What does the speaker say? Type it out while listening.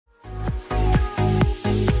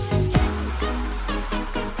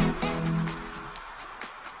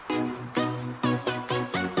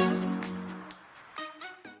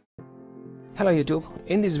Hello YouTube,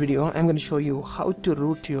 in this video I'm going to show you how to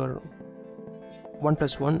root your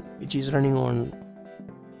OnePlus One which is running on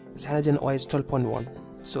Cyanogen OS 12.1.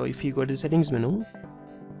 So if you go to the settings menu,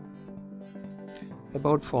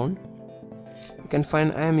 about phone, you can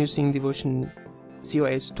find I am using the version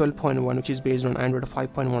COS 12.1 which is based on Android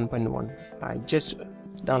 5.1.1. I just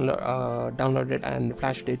downloaded and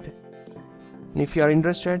flashed it. And if you are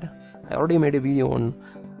interested, I already made a video on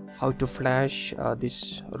how to flash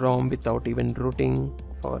this ROM without even rooting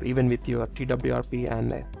or even with your TWRP,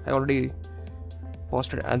 and I already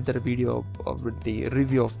posted another video with the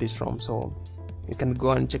review of this ROM, so you can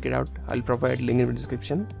go and check it out. I'll provide link in the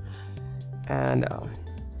description. And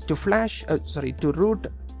to root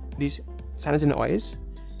this Cyanogen OS,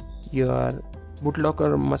 your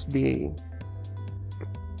bootloader must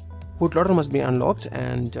be unlocked,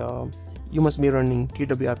 and you must be running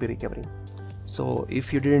TWRP recovery. So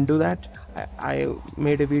if you didn't do that, I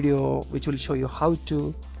made a video which will show you how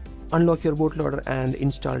to unlock your bootloader and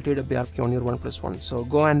install TWRP on your OnePlus One. So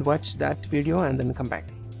go and watch that video and then come back.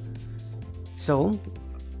 So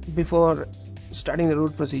before starting the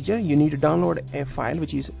root procedure, you need to download a file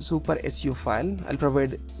which is super SU file. I'll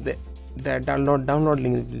provide the download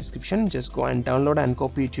link in the description. Just go and download and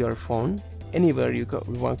copy it to your phone anywhere you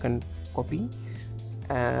can copy,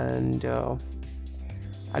 and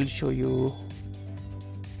I'll show you.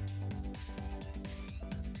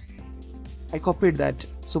 I copied that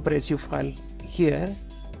super SU file here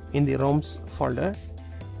in the ROMs folder.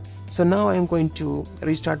 So now I am going to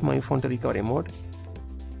restart my phone to recovery mode.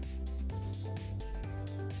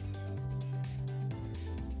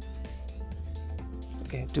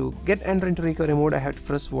 Okay, to get enter into recovery mode, I have to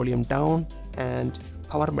press volume down and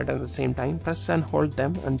power button at the same time. Press and hold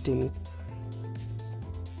them until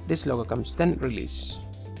this logo comes, then release.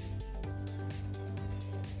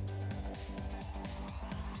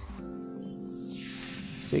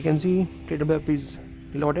 So you can see TWRP is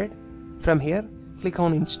loaded. From here, click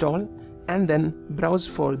on install and then browse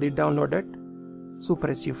for the downloaded super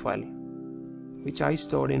SU file, which I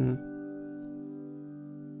stored in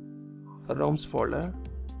a ROMs folder.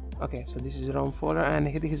 Okay, so this is a ROM folder, and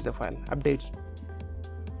here is the file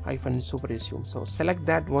update-super SU. So select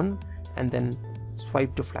that one and then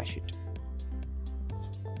swipe to flash it.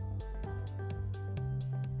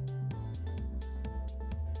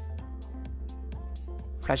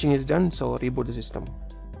 Flashing is done, so reboot the system.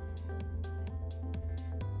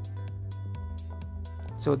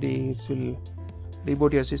 So this will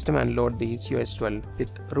reboot your system and load the COS 12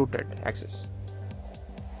 with rooted access.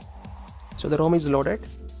 So the ROM is loaded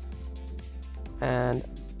and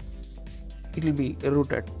it will be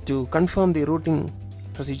rooted. To confirm the rooting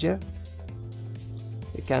procedure,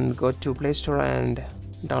 you can go to Play Store and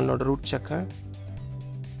download Root Checker.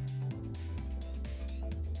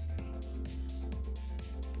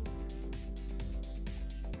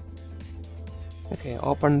 Okay,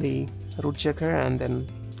 open the root checker and then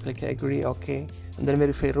click agree, OK, and then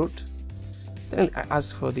verify root. Then I'll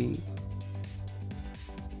ask for the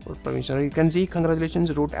root permission. You can see,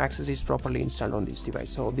 congratulations, root access is properly installed on this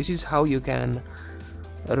device. So this is how you can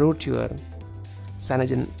root your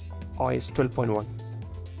Cyanogen OS 12.1.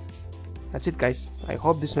 That's it guys. I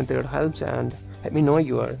hope this method helps, and let me know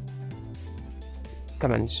your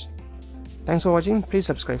comments. Thanks for watching. Please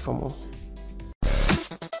subscribe for more.